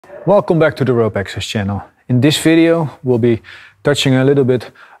Welcome back to the Rope Access channel. In this video, we'll be touching a little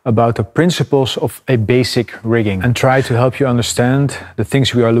bit about the principles of a basic rigging and try to help you understand the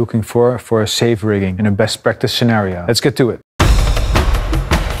things we are looking for a safe rigging in a best practice scenario. Let's get to it.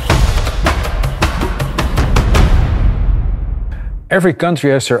 Every country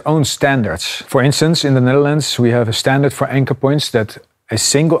has their own standards. For instance, in the Netherlands, we have a standard for anchor points that a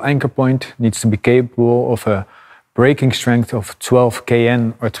single anchor point needs to be capable of a breaking strength of 12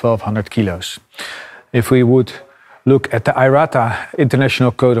 kN or 1200 kilos. If we would look at the IRATA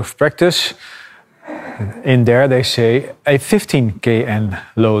International Code of Practice, in there they say a 15 kN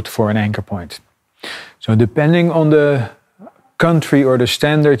load for an anchor point. So depending on the country or the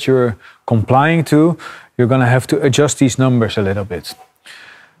standard you're complying to, you're going to have to adjust these numbers a little bit.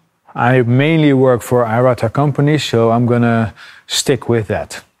 I mainly work for IRATA companies, so I'm going to stick with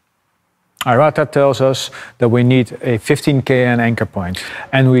that. IRATA tells us that we need a 15 kN anchor point,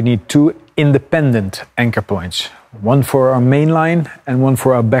 and we need two independent anchor points. One for our main line and one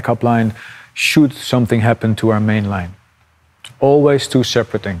for our backup line should something happen to our main line. Always two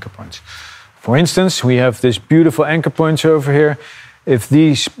separate anchor points. For instance, we have these beautiful anchor points over here. If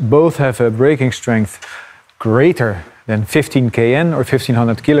these both have a breaking strength greater than 15 kN or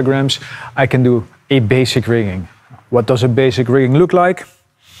 1500 kilograms, I can do a basic rigging. What does a basic rigging look like?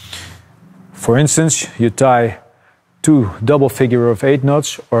 For instance, you tie two double figure of 8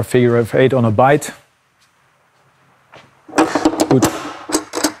 knots or figure of 8 on a bight.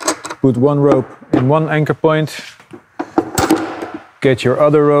 Put one rope in one anchor point, get your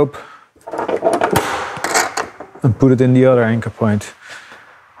other rope and put it in the other anchor point.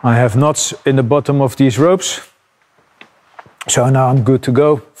 I have knots in the bottom of these ropes, so now I'm good to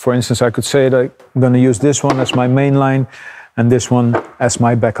go. For instance, I could say that I'm going to use this one as my main line and this one as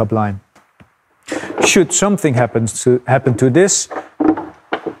my backup line. Should something happen to this,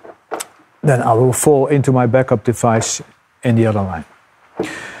 then I will fall into my backup device in the other line.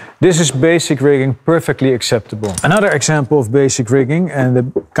 This is basic rigging, perfectly acceptable. Another example of basic rigging, and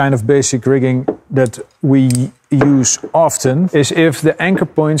the kind of basic rigging that we use often, is if the anchor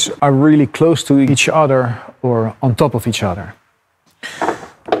points are really close to each other or on top of each other.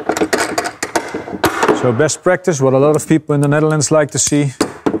 So best practice, what a lot of people in the Netherlands like to see.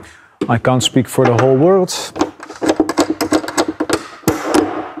 I can't speak for the whole world,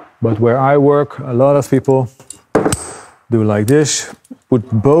 but where I work, a lot of people do like this. Put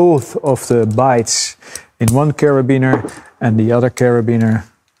both of the bights in one carabiner and the other carabiner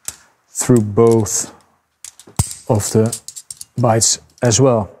through both of the bights as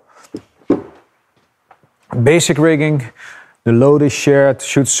well. Basic rigging, the load is shared.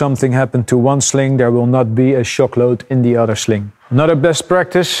 Should something happen to one sling, there will not be a shock load in the other sling. Another best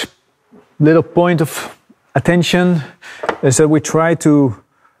practice, little point of attention, is that we try to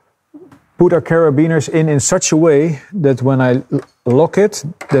put our carabiners in such a way that when I lock it,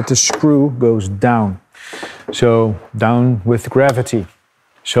 that the screw goes down. So down with gravity.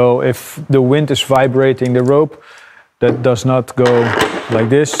 So if the wind is vibrating the rope, that does not go like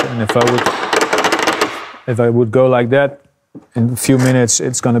this. And if I would go like that, in a few minutes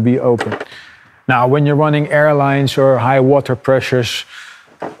it's going to be open. Now when you're running airlines or high water pressures,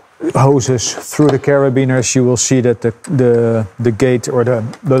 hoses through the carabiners, you will see that the gate or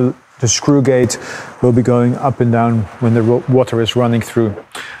the screw gate will be going up and down when the water is running through.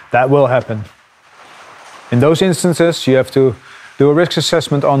 That will happen. In those instances, you have to do a risk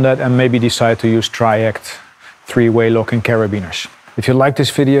assessment on that and maybe decide to use Triact 3-way locking carabiners. If you like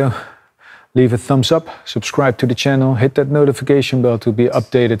this video, leave a thumbs up, subscribe to the channel, hit that notification bell to be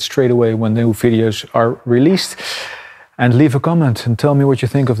updated straight away when new videos are released, and leave a comment and tell me what you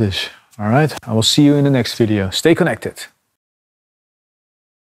think of this. All right, I will see you in the next video. Stay connected.